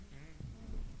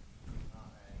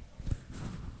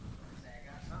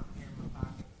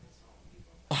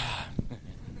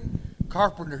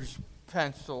carpenter's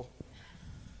pencil.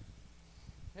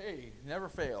 Hey, never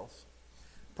fails.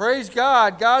 Praise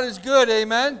God. God is good.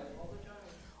 Amen.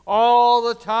 All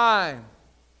the time.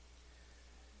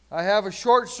 I have a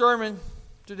short sermon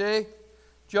today.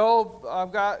 Joe,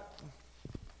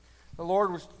 the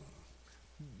Lord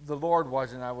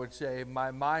wasn't, I would say.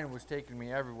 My mind was taking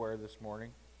me everywhere this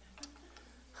morning.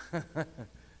 It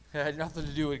had nothing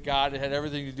to do with God. It had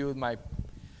everything to do with my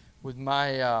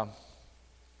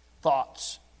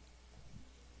thoughts.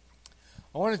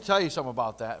 I want to tell you something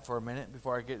about that for a minute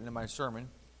before I get into my sermon.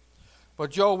 But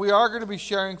Joe, we are going to be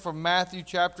sharing from Matthew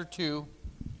chapter 2,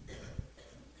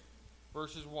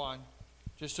 verses 1,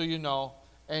 just so you know,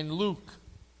 and Luke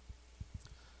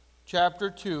chapter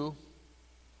 2,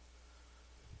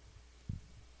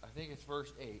 I think it's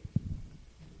verse 8.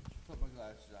 Put my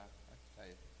glasses on, I can tell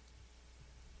you.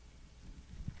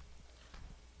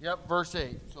 Yep, verse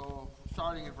 8. So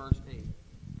starting at verse 8,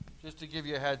 just to give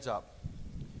you a heads up.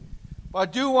 But I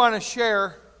do want to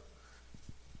share.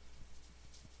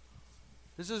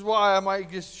 This is why I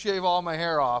might just shave all my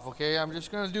hair off, okay? I'm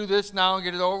just going to do this now and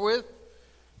get it over with.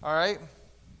 All right?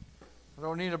 I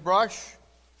don't need a brush.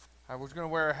 I was going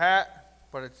to wear a hat,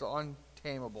 but it's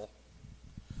untamable.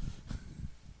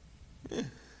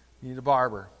 Need a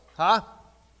barber. Huh?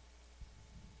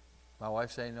 My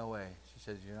wife's saying no way. She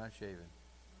says, you're not shaving.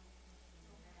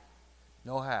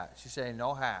 No hat. She's saying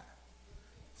no hat.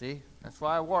 See? That's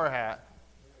why I wore a hat.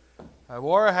 I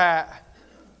wore a hat.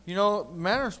 You know,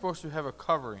 men are supposed to have a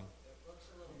covering.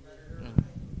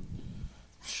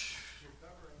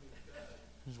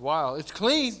 It's wild. It's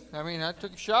clean. I mean, I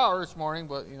took a shower this morning,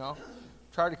 but,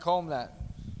 tried to comb that.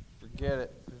 Forget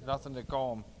it. There's nothing to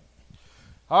comb.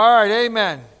 All right,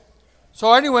 amen.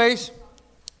 So anyways,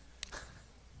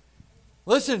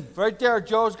 listen, right there,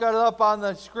 Joe's got it up on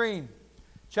the screen.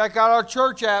 Check out our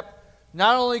church app.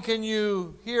 Not only can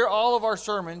you hear all of our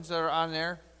sermons that are on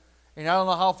there, and I don't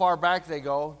know how far back they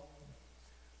go,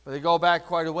 but they go back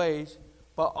quite a ways,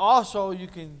 but also you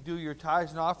can do your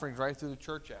tithes and offerings right through the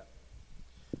church app,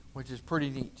 which is pretty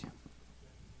neat.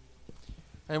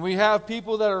 And we have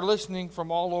people that are listening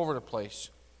from all over the place.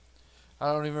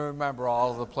 I don't even remember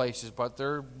all of the places, but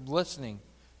they're listening.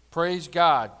 Praise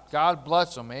God. God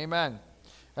bless them. Amen.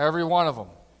 Every one of them.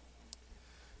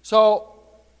 So,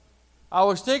 I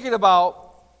was thinking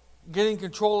about getting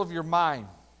control of your mind.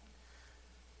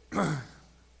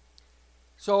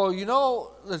 So,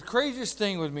 the craziest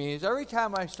thing with me is every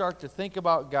time I start to think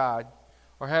about God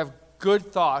or have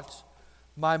good thoughts,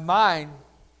 my mind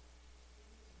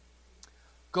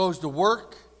goes to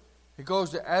work. It goes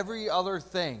to every other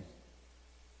thing.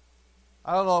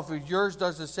 I don't know if yours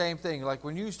does the same thing. Like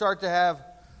when you start to have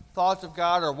thoughts of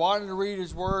God or wanting to read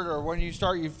His Word, or when you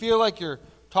feel like you're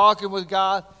talking with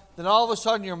God, then all of a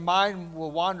sudden your mind will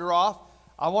wander off.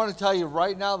 I want to tell you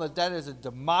right now that is a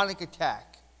demonic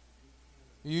attack.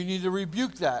 You need to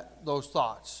rebuke those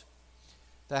thoughts.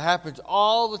 That happens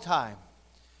all the time.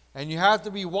 And you have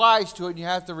to be wise to it, and you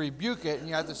have to rebuke it, and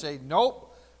you have to say,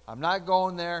 nope, I'm not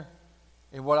going there.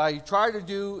 And what I try to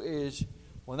do is,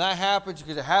 when that happens,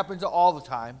 because it happens all the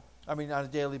time, on a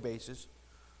daily basis,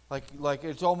 like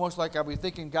it's almost like I'll be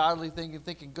thinking godly things and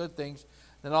thinking good things,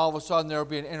 then all of a sudden there will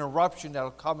be an interruption that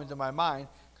will come into my mind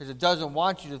because it doesn't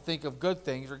want you to think of good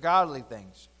things or godly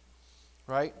things,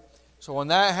 right? So when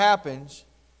that happens,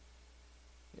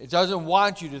 it doesn't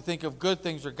want you to think of good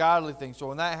things or godly things. So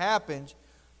when that happens,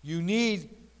 you need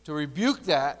to rebuke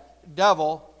that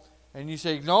devil, and you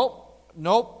say, nope,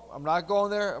 I'm not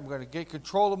going there. I'm going to get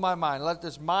control of my mind. Let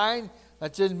this mind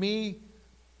that's in me,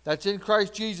 that's in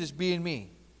Christ Jesus, be in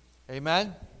me.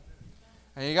 Amen?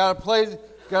 And you got to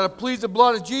plead the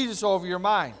blood of Jesus over your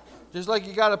mind. Just like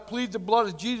you got to plead the blood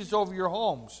of Jesus over your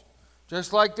homes.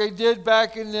 Just like they did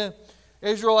back in the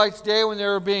Israelites' day when they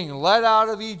were being led out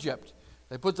of Egypt.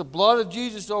 They put the blood of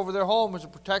Jesus over their home as a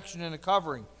protection and a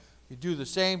covering. You do the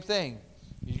same thing.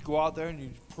 You go out there and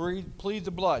you plead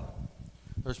the blood.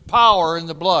 There's power in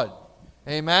the blood.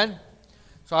 Amen?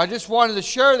 So I just wanted to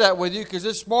share that with you because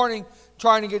this morning,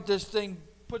 trying to get this thing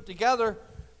put together,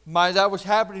 that was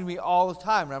happening to me all the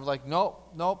time. And I was like,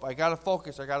 nope, I got to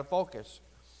focus.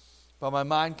 But my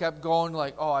mind kept going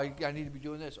like, I need to be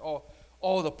doing this.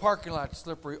 Oh, the parking lot's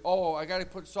slippery. Oh, I got to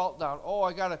put salt down.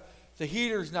 Oh, the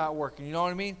heater's not working. You know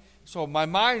what I mean? So my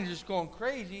mind is just going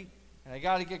crazy, and I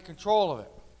got to get control of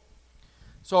it.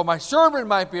 So my sermon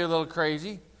might be a little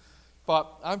crazy, but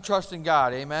I'm trusting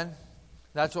God. Amen?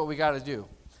 That's what we got to do.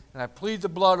 And I plead the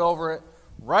blood over it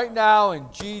right now in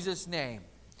Jesus' name.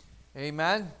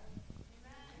 Amen?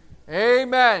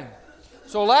 Amen.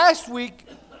 So last week,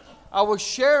 I was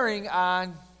sharing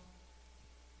on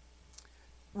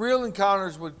real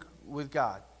encounters with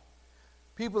God.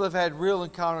 People have had real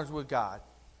encounters with God.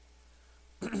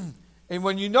 And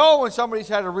when you know when somebody's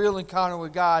had a real encounter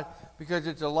with God, because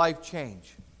it's a life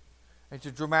change. It's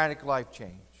a dramatic life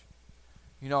change.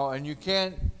 You know, and you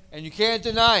can't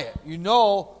deny it. You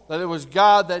know that it was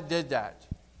God that did that.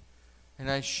 And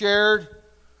I shared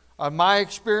my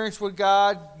experience with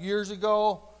God years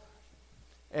ago.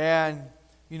 And,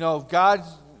 you know,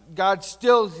 God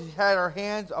still had our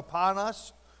hands upon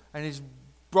us. And He's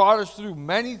brought us through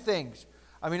many things.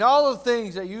 I mean, all the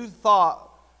things that you thought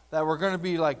that were going to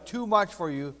be like too much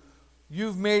for you,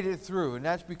 you've made it through. And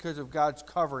that's because of God's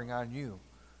covering on you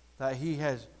that He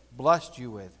has blessed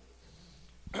you with.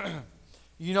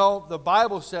 You know, the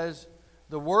Bible says,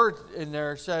 the word in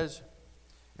there says,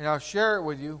 and I'll share it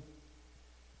with you,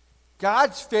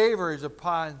 God's favor is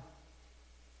upon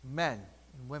men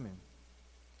and women.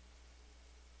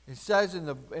 It says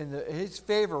His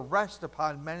favor rests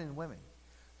upon men and women.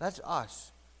 That's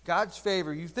us. God's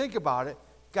favor, you think about it,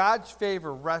 God's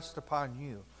favor rests upon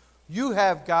you. You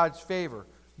have God's favor.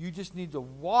 You just need to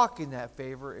walk in that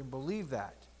favor and believe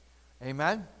that.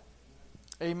 Amen?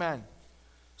 Amen.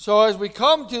 So as we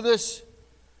come to this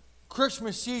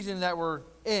Christmas season that we're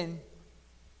in,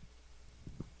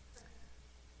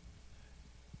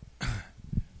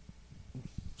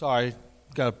 sorry,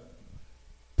 got to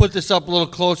put this up a little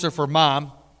closer for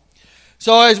Mom.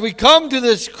 So as we come to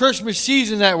this Christmas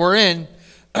season that we're in,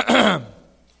 I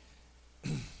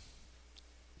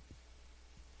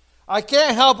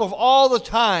can't help of all the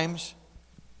times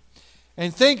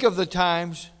and think of the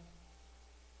times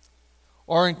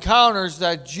or encounters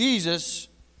that Jesus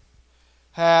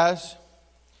has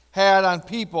had on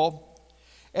people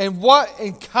and what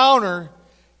encounter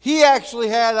He actually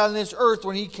had on this earth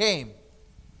when He came.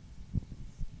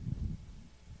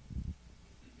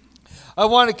 I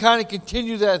want to kind of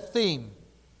continue that theme.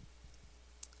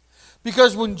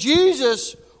 Because when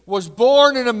Jesus was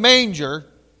born in a manger,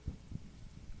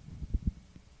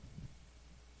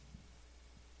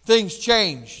 things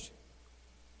changed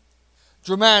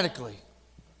dramatically.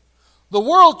 The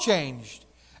world changed.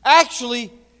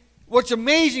 Actually, what's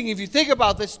amazing, if you think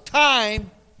about this,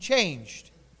 time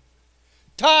changed.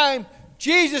 Time,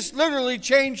 Jesus literally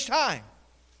changed time.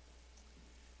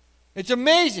 It's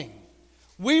amazing.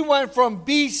 We went from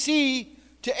BC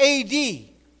to AD.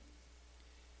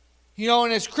 You know,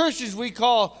 and as Christians, we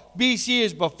call BC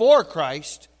as before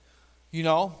Christ, you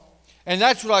know. And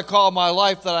that's what I call my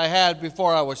life that I had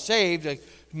before I was saved, like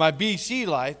my BC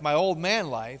life, my old man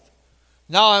life.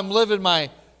 Now I'm living my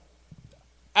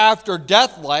after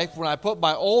death life when I put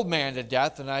my old man to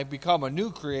death and I become a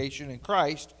new creation in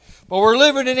Christ. But we're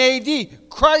living in AD.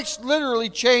 Christ literally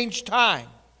changed time.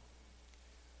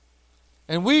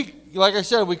 And we, like I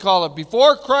said, we call it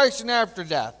before Christ and after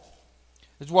death.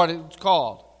 Is what it's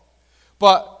called.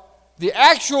 But the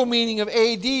actual meaning of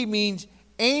AD means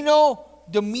Anno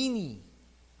Domini.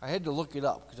 I had to look it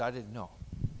up because I didn't know.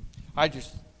 I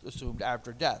just assumed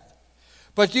after death.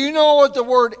 But do you know what the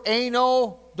word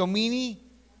Anno Domini?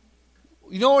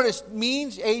 You know what it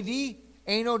means, AD?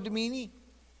 Anno Domini?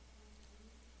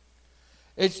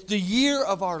 It's the year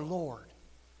of our Lord.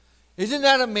 Isn't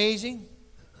that amazing?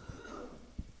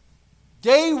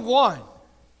 Day one,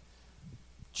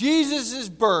 Jesus'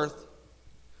 birth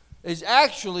is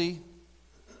actually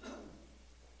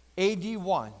AD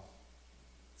 1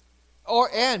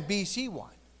 and BC 1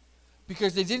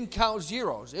 because they didn't count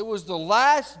zeros. It was the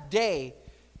last day,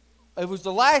 it was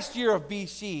the last year of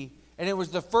BC and it was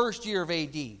the first year of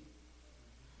AD.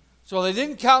 So they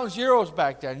didn't count zeros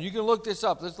back then. You can look this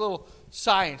up. This little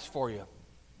science for you.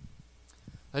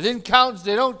 They don't count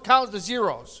the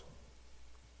zeros.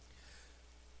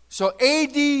 So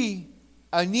AD,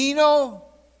 Anino,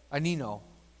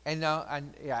 and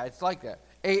yeah, it's like that.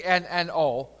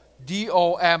 Anno,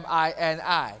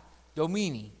 Domini,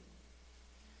 Domini,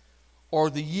 or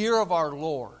the year of our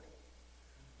Lord.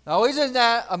 Now, isn't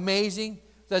that amazing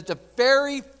that the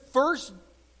very first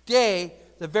day,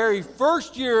 the very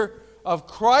first year of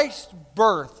Christ's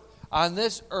birth on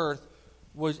this earth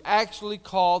was actually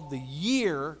called the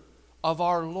year of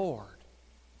our Lord.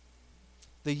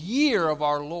 The year of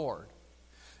our Lord.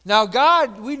 Now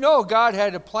God, we know God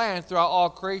had a plan throughout all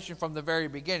creation from the very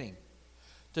beginning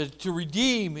to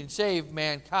redeem and save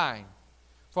mankind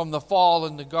from the fall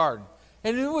in the garden.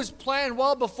 And it was planned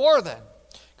well before then.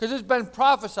 Because it's been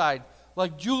prophesied,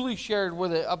 like Julie shared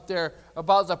with it up there,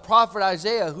 about the prophet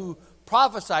Isaiah who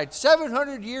prophesied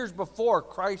 700 years before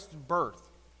Christ's birth.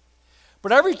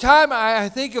 But every time I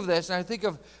think of this, and I think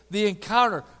of the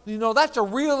encounter, you know, that's a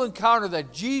real encounter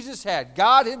that Jesus had.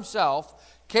 God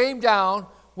Himself came down,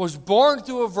 was born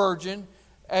through a virgin,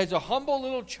 as a humble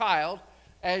little child,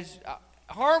 as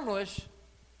harmless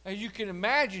as you can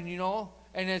imagine,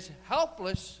 and as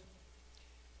helpless.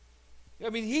 I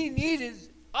mean, he needed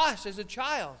us as a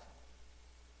child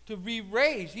to be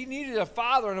raised. He needed a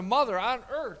father and a mother on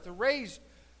earth to raise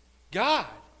God,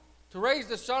 to raise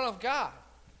the Son of God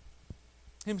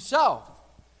himself.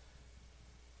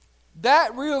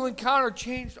 That real encounter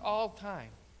changed all time,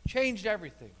 changed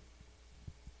everything.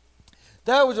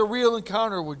 That was a real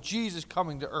encounter with Jesus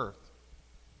coming to earth.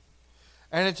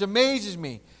 And it amazes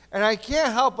me. And I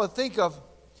can't help but think of,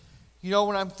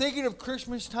 when I'm thinking of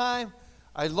Christmas time,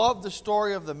 I love the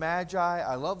story of the Magi.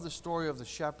 I love the story of the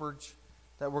shepherds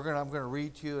that I'm going to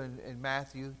read to you in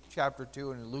Matthew chapter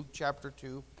 2 and in Luke chapter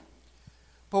 2.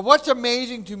 But what's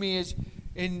amazing to me is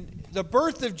in the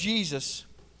birth of Jesus,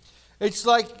 it's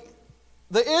like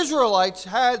the Israelites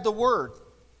had the word,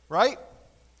 right?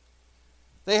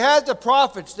 They had the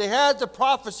prophets. They had the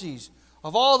prophecies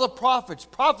of all the prophets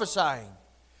prophesying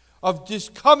of this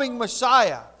coming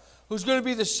Messiah who's going to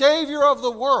be the Savior of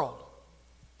the world.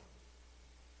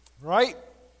 Right?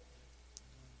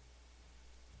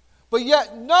 But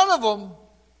yet none of them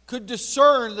could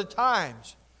discern the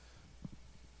times.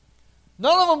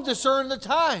 None of them discerned the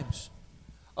times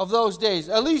of those days.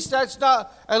 At least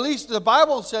the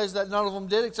Bible says that none of them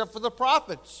did, except for the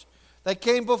prophets that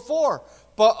came before.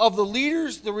 But of the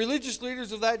leaders, the religious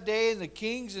leaders of that day, and the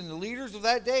kings and the leaders of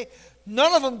that day,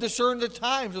 none of them discerned the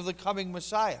times of the coming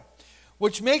Messiah.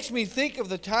 Which makes me think of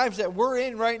the times that we're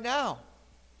in right now.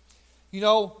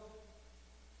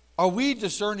 Are we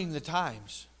discerning the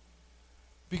times?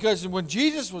 Because when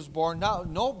Jesus was born,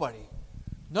 nobody,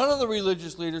 none of the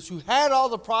religious leaders who had all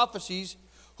the prophecies,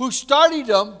 who studied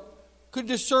them, could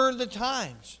discern the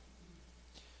times.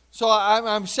 So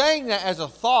I'm saying that as a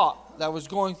thought that was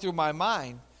going through my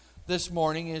mind this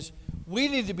morning is we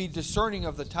need to be discerning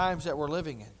of the times that we're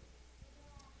living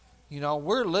in.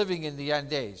 We're living in the end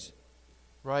days,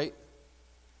 right?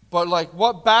 But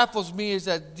what baffles me is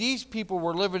that these people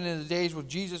were living in the days when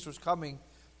Jesus was coming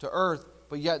to earth,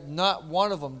 but yet not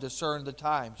one of them discerned the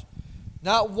times.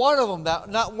 Not one of them,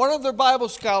 not one of their Bible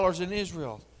scholars in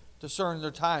Israel discerned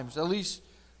their times. At least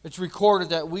it's recorded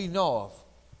that we know of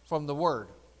from the Word.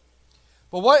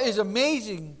 But what is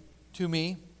amazing to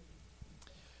me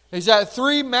is that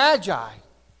 3 magi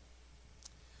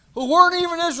who weren't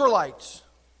even Israelites.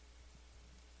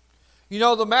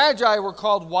 The magi were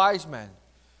called wise men.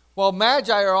 Well,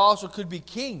 magi also could be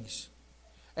kings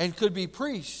and could be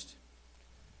priests.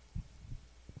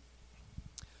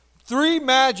 3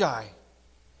 magi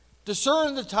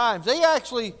discerned the times. They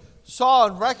actually saw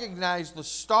and recognized the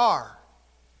star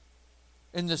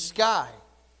in the sky.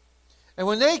 And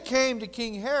when they came to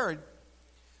King Herod,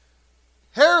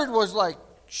 Herod was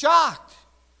shocked.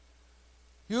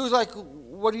 He was like,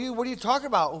 what are you talking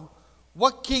about?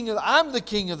 What king? I'm the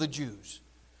king of the Jews.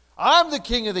 I'm the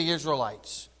king of the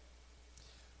Israelites.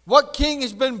 What king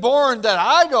has been born that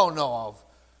I don't know of?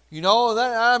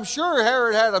 I'm sure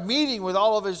Herod had a meeting with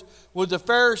with the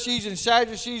Pharisees and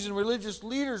Sadducees and religious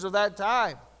leaders of that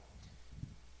time.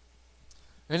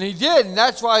 And he did, and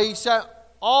that's why he sent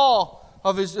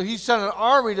he sent an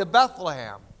army to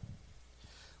Bethlehem.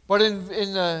 But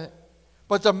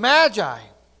the Magi,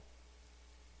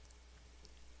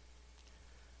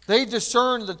 they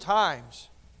discerned the times.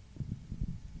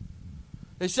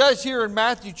 It says here in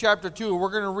Matthew chapter 2,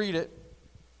 we're going to read it.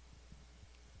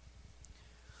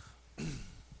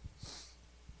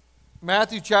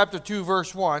 Matthew chapter 2,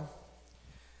 verse 1.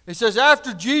 It says,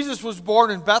 after Jesus was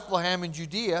born in Bethlehem in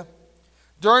Judea,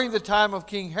 during the time of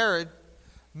King Herod,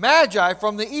 Magi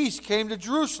from the east came to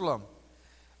Jerusalem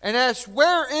and asked,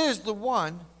 where is the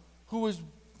one who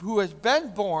has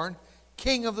been born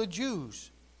King of the Jews?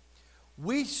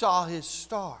 We saw his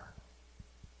star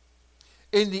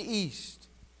in the east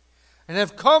and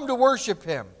have come to worship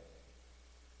him.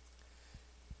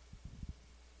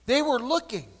 They were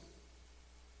looking.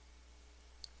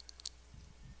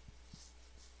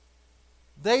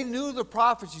 They knew the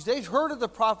prophecies. They'd heard of the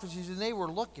prophecies and they were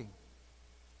looking.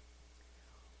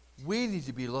 We need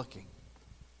to be looking.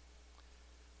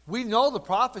 We know the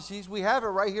prophecies. We have it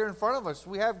right here in front of us.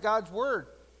 We have God's Word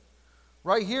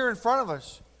right here in front of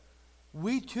us.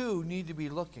 We too need to be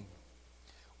looking.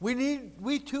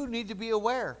 We too need to be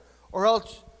aware. Or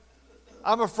else,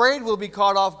 I'm afraid we'll be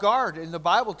caught off guard. And the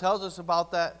Bible tells us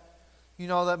about that,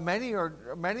 that many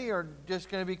are just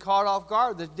going to be caught off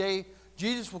guard. The day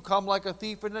Jesus will come like a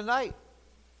thief in the night.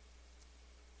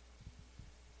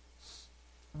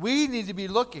 We need to be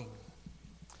looking.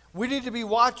 We need to be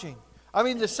watching. I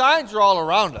mean, the signs are all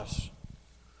around us.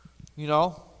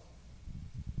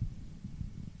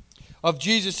 of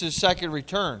Jesus' second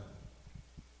return.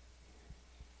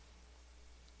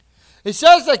 It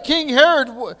says that King Herod,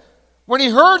 when he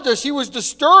heard this, he was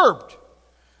disturbed,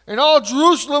 and all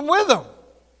Jerusalem with him.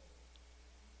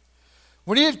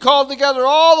 When he had called together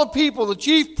all the people, the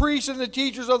chief priests and the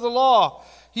teachers of the law,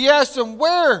 he asked them,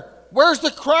 Where's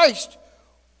the Christ?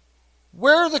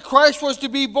 Where the Christ was to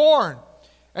be born?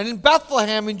 And in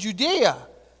Bethlehem in Judea,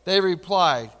 they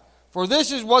replied, for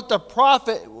this is what the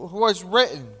prophet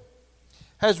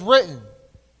has written.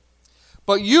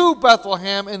 But you,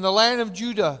 Bethlehem, in the land of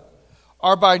Judah,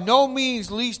 are by no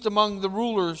means least among the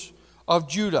rulers of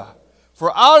Judah.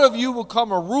 For out of you will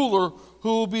come a ruler who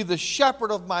will be the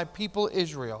shepherd of my people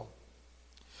Israel.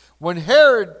 When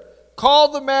Herod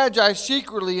called the Magi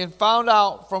secretly and found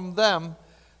out from them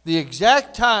the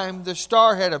exact time the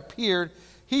star had appeared,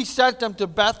 he sent them to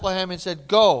Bethlehem and said,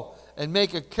 Go and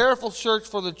make a careful search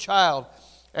for the child.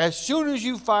 As soon as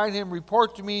you find him,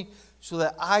 report to me so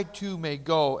that I too may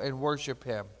go and worship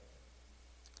him.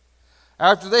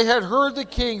 After they had heard the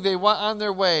king, they went on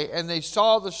their way, and they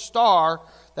saw the star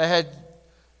that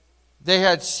they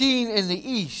had seen in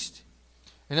the east.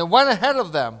 And it went ahead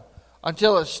of them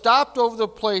until it stopped over the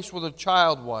place where the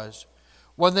child was.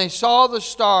 When they saw the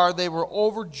star, they were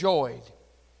overjoyed.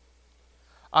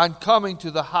 On coming to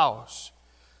the house,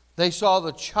 they saw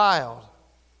the child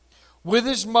with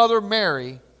his mother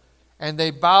Mary, and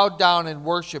they bowed down and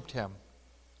worshipped him.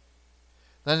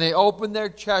 Then they opened their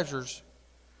treasures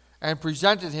and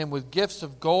presented him with gifts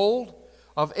of gold,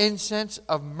 of incense,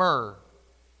 of myrrh.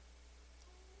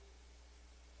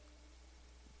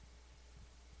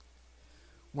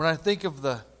 When I think of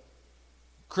the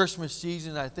Christmas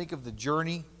season, I think of the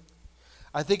journey.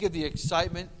 I think of the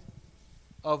excitement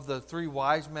of the three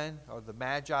wise men, or the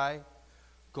Magi,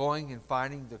 going and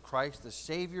finding the Christ, the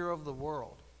Savior of the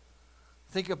world.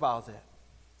 Think about that.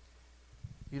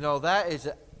 You know, that is,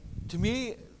 to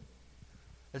me,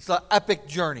 it's an epic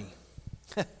journey.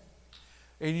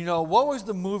 And you know, what was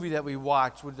the movie that we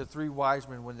watched with the three wise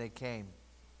men when they came?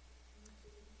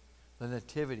 The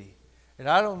Nativity. And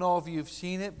I don't know if you've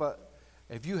seen it, but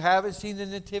if you haven't seen the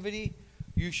Nativity,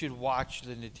 you should watch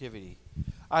the Nativity.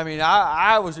 I mean,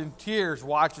 I was in tears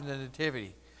watching the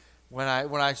Nativity when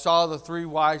I saw the three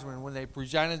wise men, when they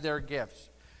presented their gifts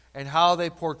and how they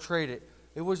portrayed it.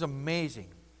 It was amazing.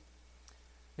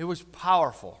 It was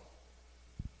powerful.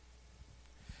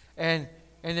 And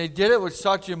they did it with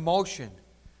such emotion.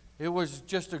 It was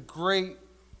just a great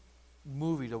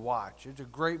movie to watch. It's a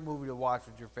great movie to watch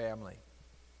with your family.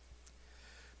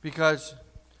 Because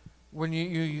when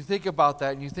you think about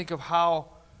that and you think of how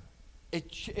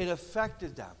it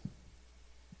affected them.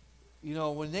 You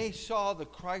know, when they saw the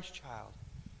Christ child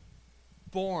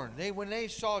born, when they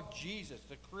saw Jesus,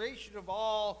 the creator of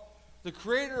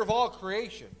all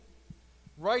creation,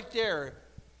 right there,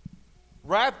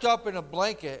 wrapped up in a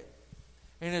blanket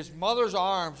in his mother's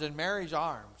arms and Mary's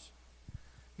arms.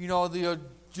 You know, the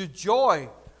joy,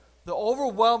 the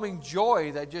overwhelming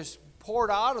joy that just poured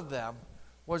out of them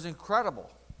was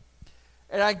incredible.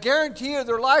 And I guarantee you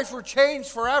their lives were changed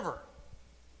forever.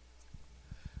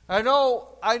 I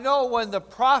know when the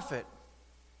prophet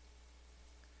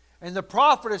and the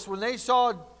prophetess, when they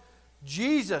saw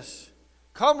Jesus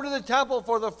come to the temple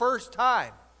for the first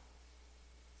time,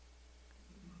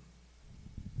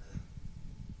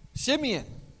 Simeon,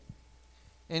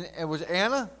 and it was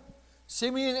Anna,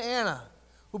 Simeon and Anna,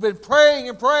 who've been praying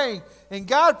and praying, and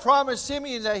God promised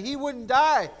Simeon that he wouldn't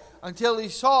die until he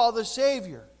saw the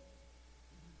Savior.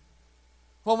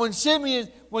 Well,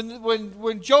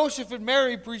 when Joseph and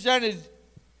Mary presented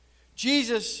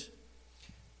Jesus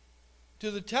to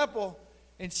the temple,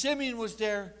 and Simeon was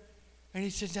there, and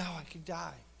he said, now I can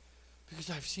die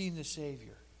because I've seen the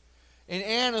Savior. And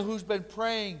Anna, who's been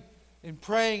praying and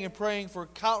praying and praying for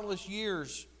countless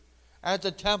years at the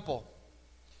temple,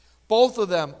 both of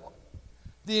them,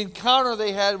 the encounter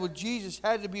they had with Jesus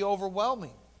had to be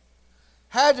overwhelming.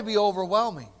 Had to be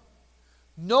overwhelming.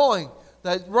 Knowing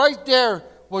that right there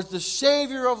was the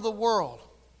Savior of the world.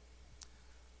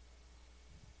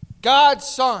 God's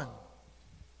Son.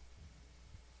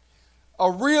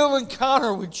 A real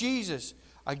encounter with Jesus.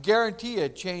 I guarantee you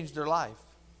it changed their life.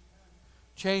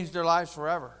 Changed their lives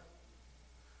forever.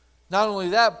 Not only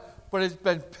that, but it's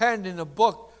been penned in a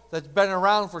book that's been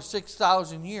around for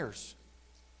 6,000 years.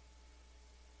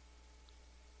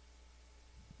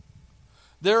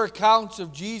 Their accounts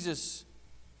of Jesus,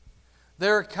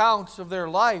 their accounts of their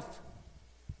life,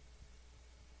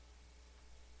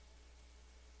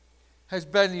 has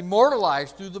been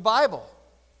immortalized through the Bible.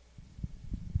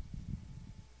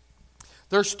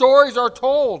 Their stories are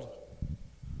told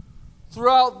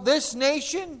throughout this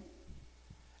nation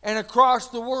and across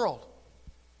the world.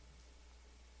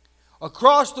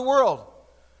 Across the world.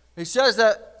 It says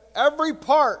that every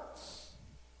part,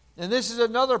 and this is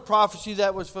another prophecy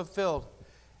that was fulfilled.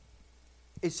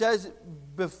 It says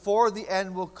before the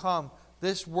end will come,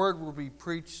 this word will be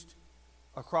preached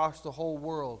across the whole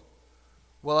world.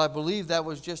 Well, I believe that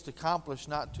was just accomplished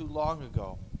not too long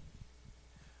ago,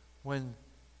 when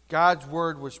God's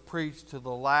word was preached to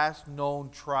the last known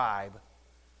tribe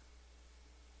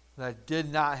that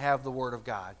did not have the word of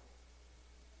God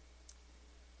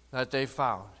that they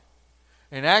found.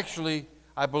 And actually,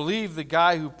 I believe the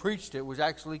guy who preached it was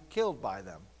actually killed by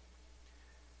them.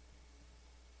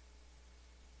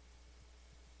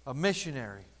 A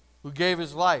missionary who gave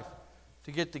his life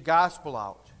to get the gospel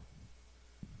out.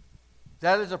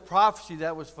 That is a prophecy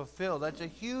that was fulfilled. That's a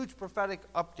huge prophetic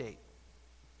update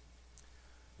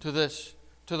to this,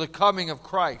 to the coming of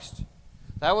Christ.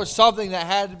 That was something that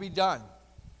had to be done.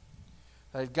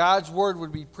 That God's word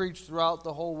would be preached throughout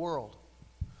the whole world.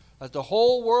 That the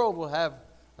whole world will have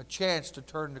a chance to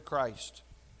turn to Christ.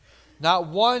 Not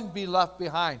one be left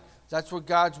behind. That's what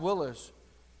God's will is.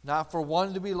 Not for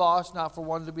one to be lost, not for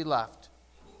one to be left.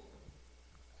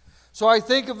 So I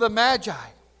think of the Magi.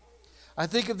 I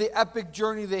think of the epic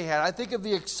journey they had. I think of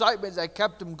the excitement that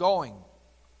kept them going.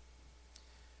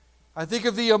 I think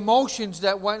of the emotions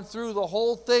that went through the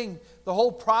whole thing, the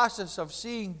whole process of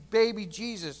seeing baby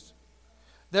Jesus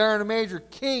there in a major,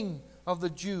 King of the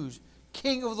Jews,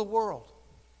 King of the world.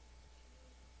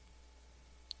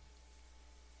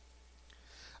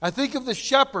 I think of the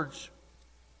shepherds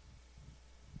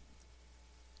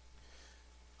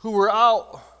who were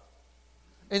out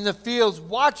in the fields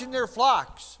watching their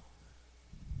flocks.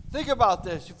 Think about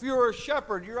this. If you're a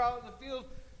shepherd, you're out in the field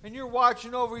and you're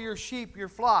watching over your sheep, your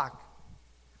flock.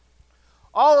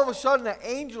 All of a sudden, an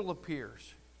angel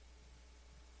appears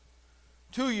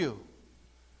to you.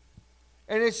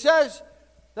 And it says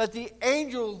that the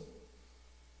angel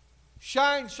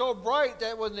shines so bright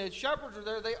that when the shepherds are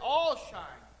there, they all shine.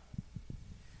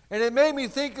 And it made me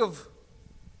think of,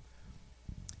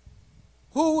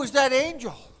 who was that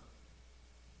angel?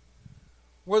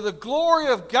 Where the glory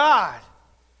of God,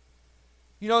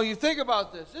 you know, you think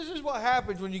about this. This is what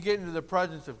happens when you get into the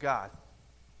presence of God.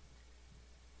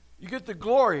 You get the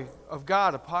glory of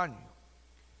God upon you.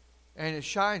 And it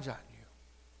shines on you.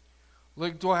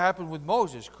 Look at what happened with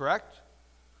Moses, correct?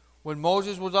 When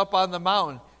Moses was up on the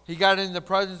mountain, he got in the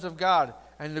presence of God.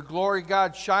 And the glory of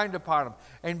God shined upon him.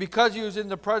 And because he was in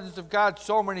the presence of God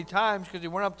so many times, because he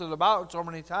went up to the mountain so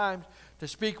many times to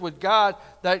speak with God,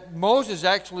 that Moses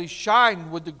actually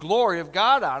shined with the glory of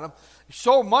God on him,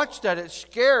 so much that it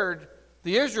scared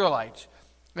the Israelites.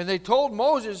 And they told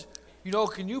Moses, you know,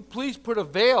 can you please put a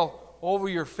veil over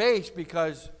your face,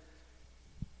 because,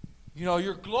 you know,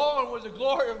 you're glowing with the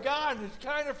glory of God, and it's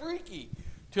kind of freaky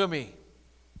to me.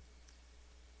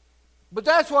 But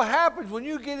that's what happens when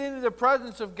you get into the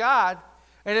presence of God.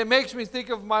 And it makes me think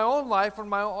of my own life and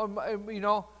my own, you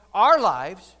know, our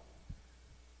lives.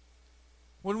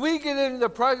 When we get into the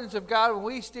presence of God, when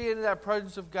we stay in that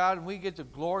presence of God and we get the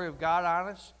glory of God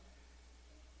on us,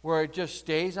 where it just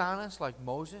stays on us like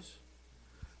Moses.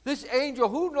 This angel,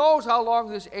 who knows how long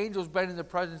this angel's been in the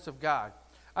presence of God?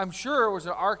 I'm sure it was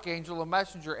an archangel, a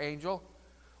messenger angel,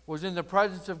 was in the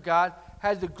presence of God,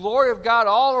 had the glory of God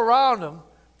all around him,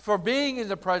 for being in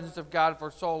the presence of God for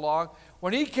so long.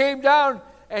 When he came down,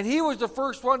 and he was the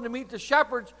first one to meet the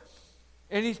shepherds,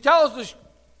 and he tells us,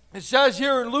 it says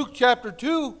here in Luke chapter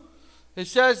 2, it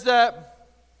says that,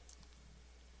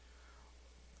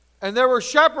 and there were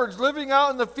shepherds living out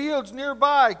in the fields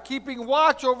nearby, keeping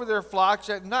watch over their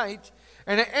flocks at night,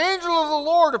 and an angel of the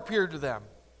Lord appeared to them.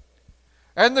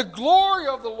 And the glory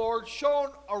of the Lord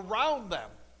shone around them.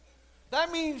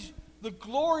 That means the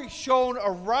glory shone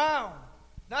around.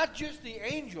 Not just the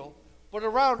angel, but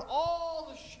around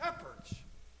all the shepherds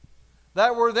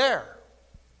that were there.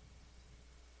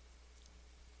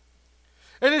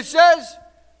 And it says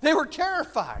they were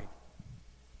terrified.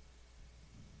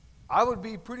 I would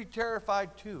be pretty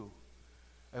terrified too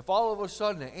if all of a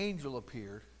sudden an angel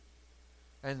appeared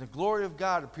and the glory of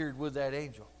God appeared with that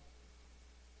angel.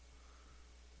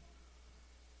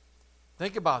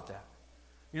 Think about that.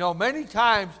 You know, many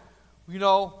times, you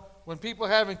know, when people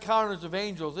have encounters of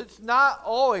angels, it's not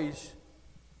always,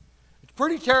 it's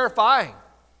pretty terrifying.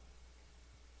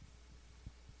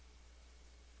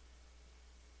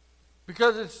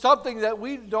 Because it's something that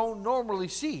we don't normally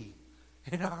see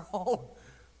in our own,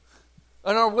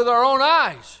 with our own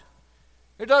eyes.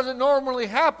 It doesn't normally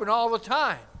happen all the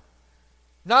time.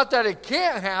 Not that it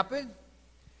can't happen.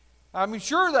 I mean,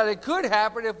 sure that it could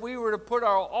happen if we were to put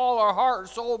all our heart,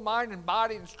 soul, mind, and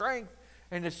body and strength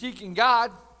and to seeking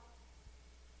God.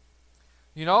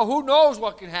 You know, who knows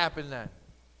what can happen then?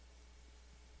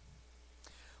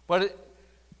 But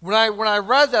when I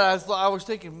read that, I was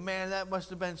thinking, man, that must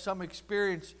have been some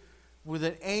experience with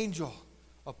an angel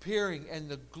appearing and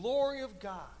the glory of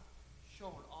God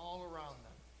showing all around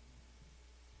them.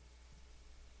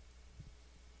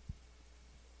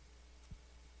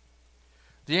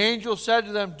 The angel said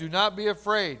to them, "Do not be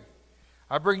afraid.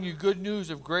 I bring you good news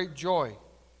of great joy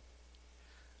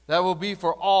that will be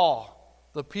for all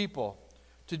the people.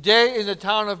 Today in the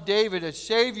town of David, a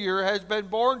Savior has been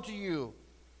born to you.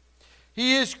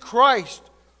 He is Christ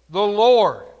the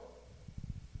Lord.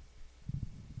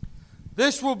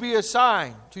 This will be a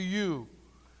sign to you.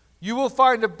 You will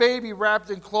find a baby wrapped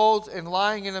in clothes and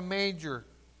lying in a manger."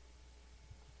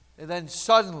 And then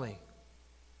suddenly,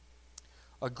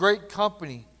 a great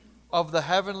company of the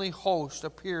heavenly host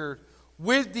appeared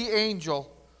with the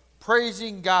angel,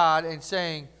 praising God and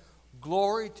saying,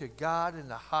 "Glory to God in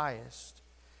the highest,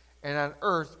 and on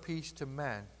earth peace to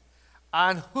men,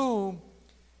 on whom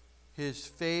His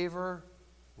favor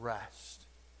rests."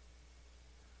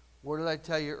 What did I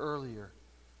tell you earlier?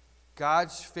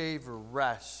 God's favor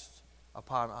rests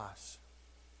upon us.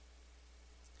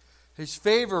 His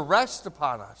favor rests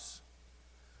upon us.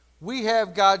 We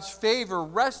have God's favor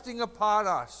resting upon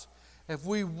us if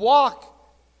we walk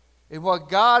in what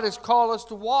God has called us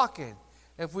to walk in.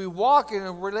 If we walk in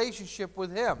a relationship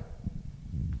with Him.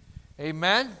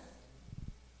 Amen?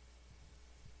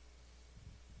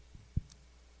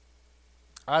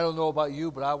 I don't know about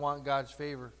you, but I want God's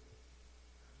favor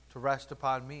to rest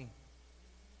upon me.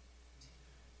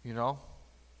 You know?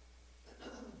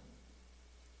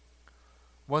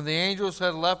 When the angels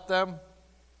had left them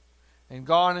and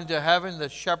gone into heaven, the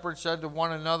shepherds said to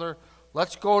one another,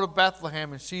 "Let's go to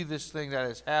Bethlehem and see this thing that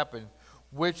has happened,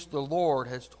 which the Lord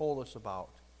has told us about."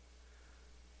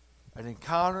 An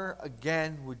encounter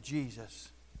again with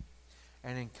Jesus.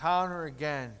 An encounter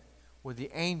again with the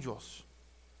angels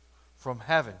from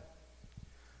heaven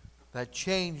that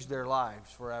changed their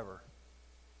lives forever.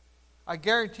 I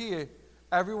guarantee you,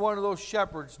 every one of those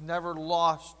shepherds never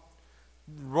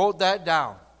wrote that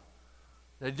down.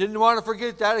 They didn't want to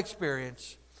forget that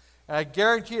experience. And I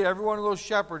guarantee you, every one of those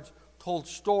shepherds told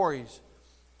stories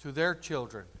to their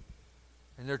children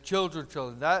and their children's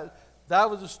children. That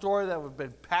was a story that would have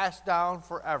been passed down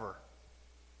forever.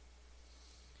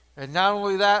 And not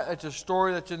only that, it's a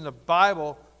story that's in the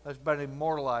Bible that's been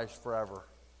immortalized forever.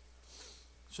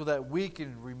 So that we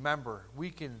can remember,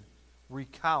 we can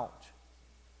recount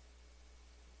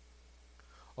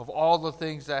of all the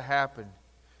things that happened.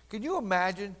 Can you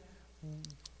imagine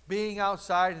being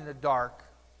outside in the dark?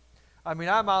 I mean,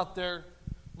 I'm out there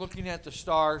looking at the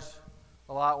stars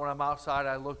a lot. When I'm outside,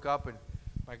 I look up, and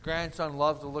my grandson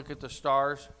loves to look at the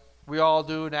stars. We all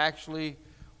do, and actually,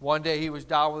 one day he was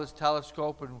down with his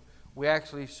telescope, and we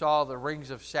actually saw the rings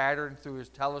of Saturn through his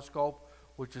telescope,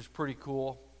 which is pretty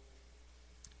cool.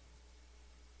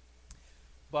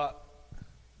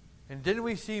 And didn't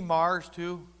we see Mars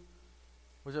too?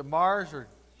 Was it Mars or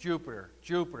Jupiter?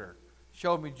 Jupiter.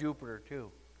 Showed me Jupiter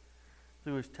too,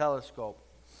 through his telescope.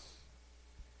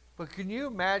 But can you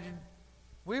imagine,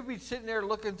 we'd be sitting there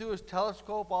looking through his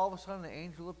telescope, all of a sudden the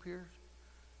angel appears,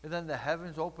 and then the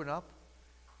heavens open up,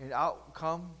 and out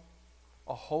come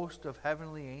a host of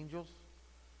heavenly angels,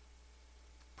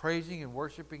 praising and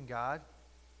worshiping God.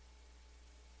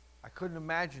 I couldn't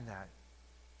imagine that.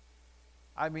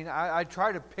 I mean, I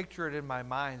try to picture it in my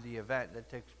mind, the event that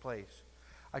takes place.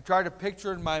 I try to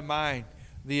picture in my mind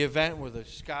the event where the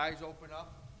skies open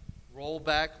up, roll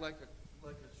back like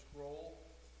a scroll.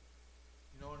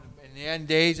 You know, in the end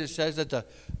days it says that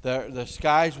the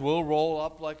skies will roll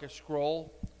up like a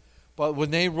scroll. But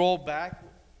when they roll back,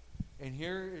 and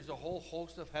here is a whole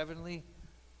host of heavenly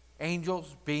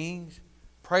angels, beings,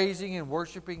 praising and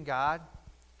worshiping God,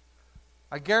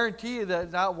 I guarantee you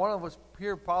that not one of us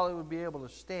here probably would be able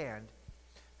to stand.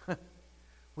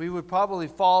 We would probably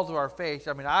fall to our face.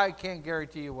 I mean, I can't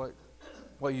guarantee you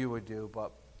what you would do,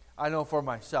 but I know for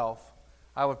myself,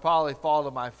 I would probably fall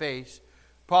to my face,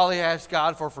 probably ask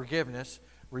God for forgiveness,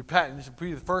 repentance would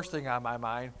be the first thing on my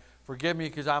mind. Forgive me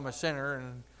because I'm a sinner,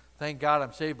 and thank God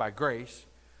I'm saved by grace.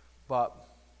 But,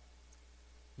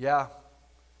 yeah.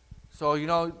 So, you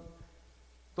know,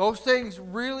 those things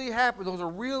really happen. Those are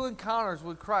real encounters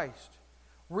with Christ.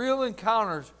 Real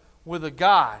encounters with a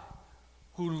God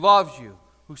who loves you,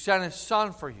 who sent His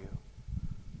Son for you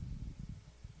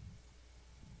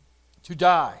to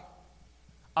die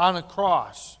on a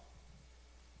cross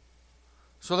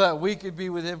so that we could be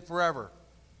with Him forever.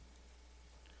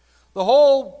 The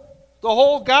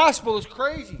whole gospel is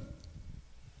crazy.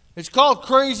 It's called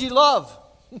crazy love.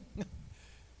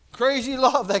 Crazy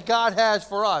love that God has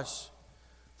for us.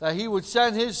 That He would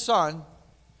send His Son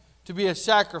to be a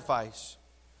sacrifice.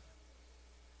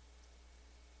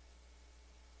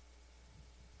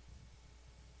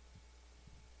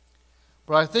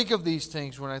 But I think of these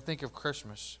things when I think of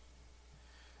Christmas.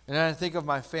 And then I think of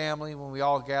my family when we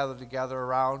all gather together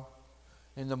around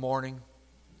in the morning.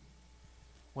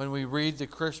 When we read the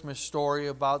Christmas story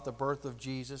about the birth of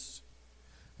Jesus.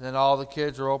 And then all the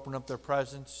kids are opening up their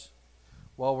presents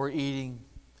while we're eating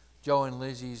Joe and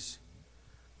Lizzie's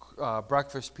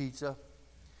breakfast pizza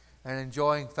and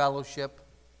enjoying fellowship,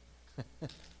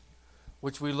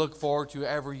 which we look forward to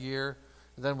every year.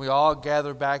 And then we all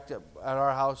gather back at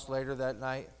our house later that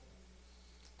night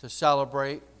to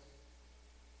celebrate.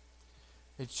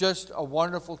 It's just a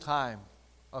wonderful time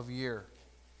of year.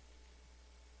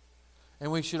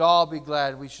 And we should all be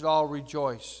glad. We should all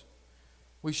rejoice.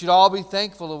 We should all be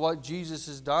thankful of what Jesus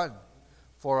has done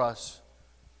for us.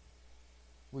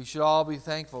 We should all be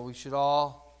thankful. We should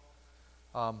all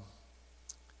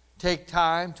take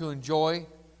time to enjoy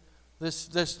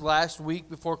this last week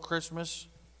before Christmas.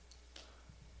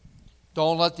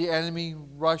 Don't let the enemy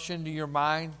rush into your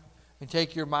mind and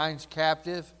take your minds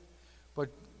captive. But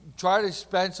try to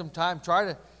spend some time.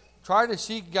 Try to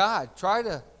seek God. Try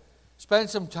to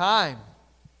spend some time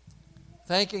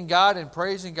thanking God and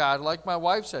praising God. Like my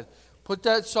wife said, put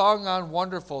that song on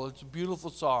Wonderful. It's a beautiful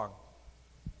song.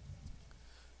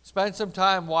 Spend some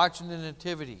time watching the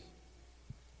Nativity.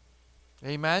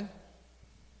 Amen?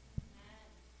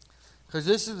 Because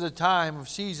this is the time of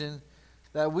season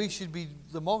that we should be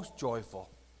the most joyful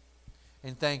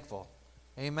and thankful.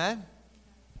 Amen?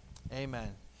 Amen.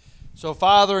 So,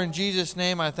 Father, in Jesus'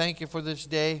 name, I thank you for this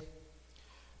day.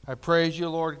 I praise you,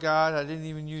 Lord God. I didn't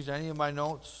even use any of my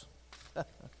notes.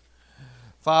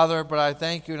 Father, but I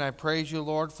thank you and I praise you,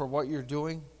 Lord, for what you're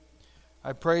doing.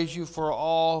 I praise you for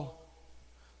all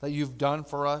that you've done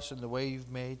for us and the way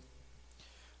you've made.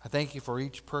 I thank you for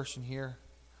each person here.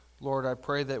 Lord, I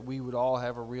pray that we would all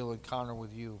have a real encounter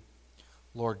with you,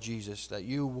 Lord Jesus, that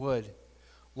you would,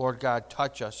 Lord God,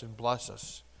 touch us and bless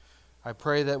us. I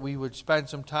pray that we would spend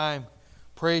some time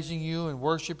praising you and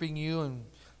worshiping you and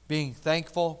being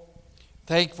thankful.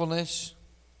 Thankfulness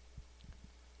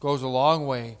goes a long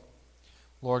way,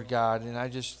 Lord God, and I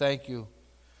just thank you,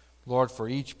 Lord, for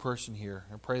each person here.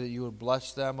 I pray that you would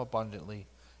bless them abundantly.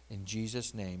 In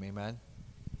Jesus' name, amen.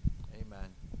 Amen.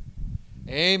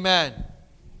 Amen.